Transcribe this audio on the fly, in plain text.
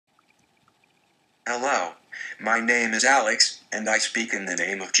Hello, my name is Alex, and I speak in the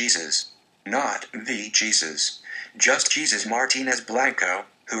name of Jesus. Not the Jesus. Just Jesus Martinez Blanco,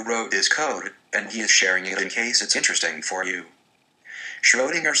 who wrote this code, and he is sharing it in case it's interesting for you.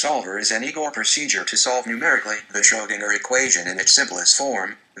 Schroedinger Solver is an Igor procedure to solve numerically the Schrödinger equation in its simplest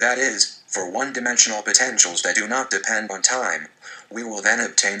form, that is, for one-dimensional potentials that do not depend on time. We will then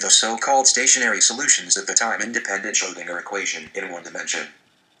obtain the so-called stationary solutions of the time-independent Schrödinger equation in one dimension.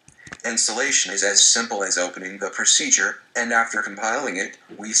 Installation is as simple as opening the procedure, and after compiling it,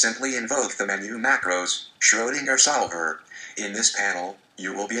 we simply invoke the menu macros, Schroedinger Solver. In this panel,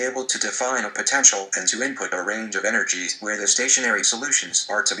 you will be able to define a potential and to input a range of energies where the stationary solutions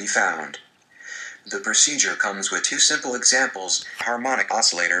are to be found. The procedure comes with two simple examples, harmonic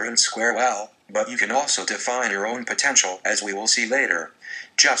oscillator and square well, but you can also define your own potential as we will see later.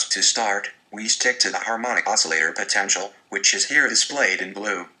 Just to start, we stick to the harmonic oscillator potential, which is here displayed in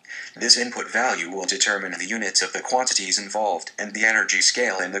blue. This input value will determine the units of the quantities involved and the energy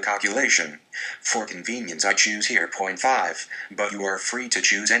scale in the calculation. For convenience I choose here 0.5, but you are free to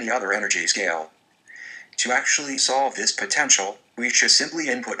choose any other energy scale. To actually solve this potential, we should simply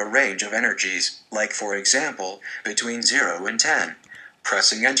input a range of energies, like for example, between 0 and 10.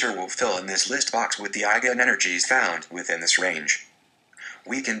 Pressing enter will fill in this list box with the eigenenergies found within this range.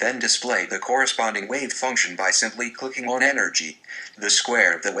 We can then display the corresponding wave function by simply clicking on energy. The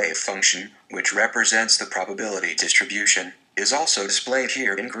square of the wave function, which represents the probability distribution, is also displayed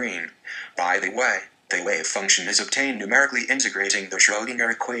here in green. By the way, the wave function is obtained numerically integrating the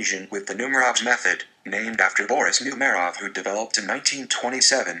Schrödinger equation with the Numerov's method, named after Boris Numerov, who developed in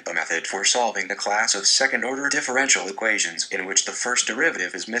 1927 a method for solving the class of second-order differential equations in which the first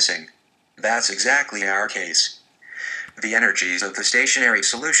derivative is missing. That's exactly our case. The energies of the stationary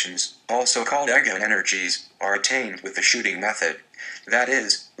solutions, also called eigenenergies, are attained with the shooting method. That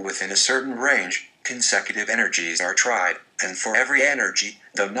is, within a certain range, consecutive energies are tried, and for every energy,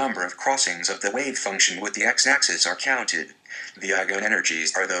 the number of crossings of the wave function with the x-axis are counted. The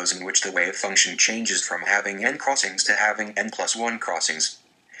eigenenergies are those in which the wave function changes from having n crossings to having n plus 1 crossings.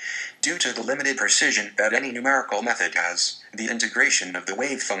 Due to the limited precision that any numerical method has, the integration of the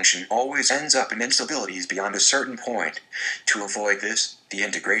wave function always ends up in instabilities beyond a certain point. To avoid this, the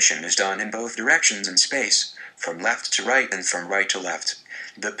integration is done in both directions in space, from left to right and from right to left.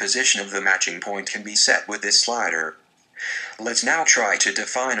 The position of the matching point can be set with this slider. Let's now try to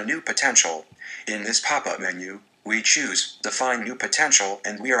define a new potential. In this pop-up menu, we choose Define New Potential,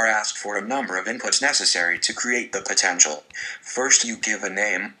 and we are asked for a number of inputs necessary to create the potential. First you give a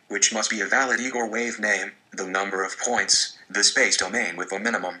name, which must be a valid Igor wave name, the number of points, the space domain with a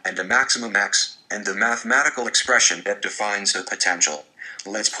minimum and a maximum x, and the mathematical expression that defines the potential.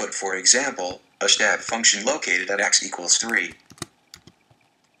 Let's put, for example, a step function located at x equals 3.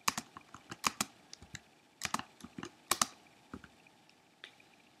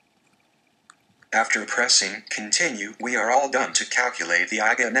 After pressing Continue, we are all done to calculate the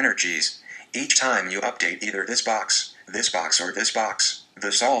eigenenergies. Each time you update either this box, or this box,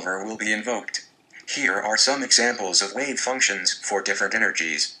 the solver will be invoked. Here are some examples of wave functions for different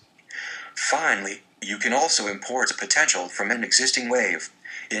energies. Finally, you can also import a potential from an existing wave.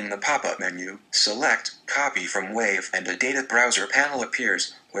 In the pop-up menu, select Copy from Wave and a data browser panel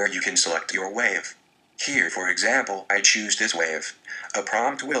appears where you can select your wave. Here, for example, I choose this wave. A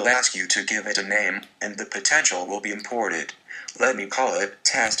prompt will ask you to give it a name, and the potential will be imported. Let me call it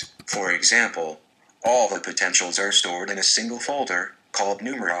Test, for example. All the potentials are stored in a single folder, called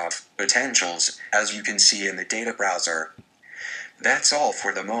Numerov Potentials, as you can see in the data browser. That's all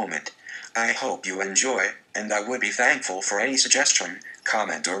for the moment. I hope you enjoy, and I would be thankful for any suggestion,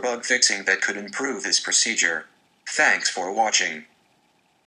 comment or bug fixing that could improve this procedure. Thanks for watching.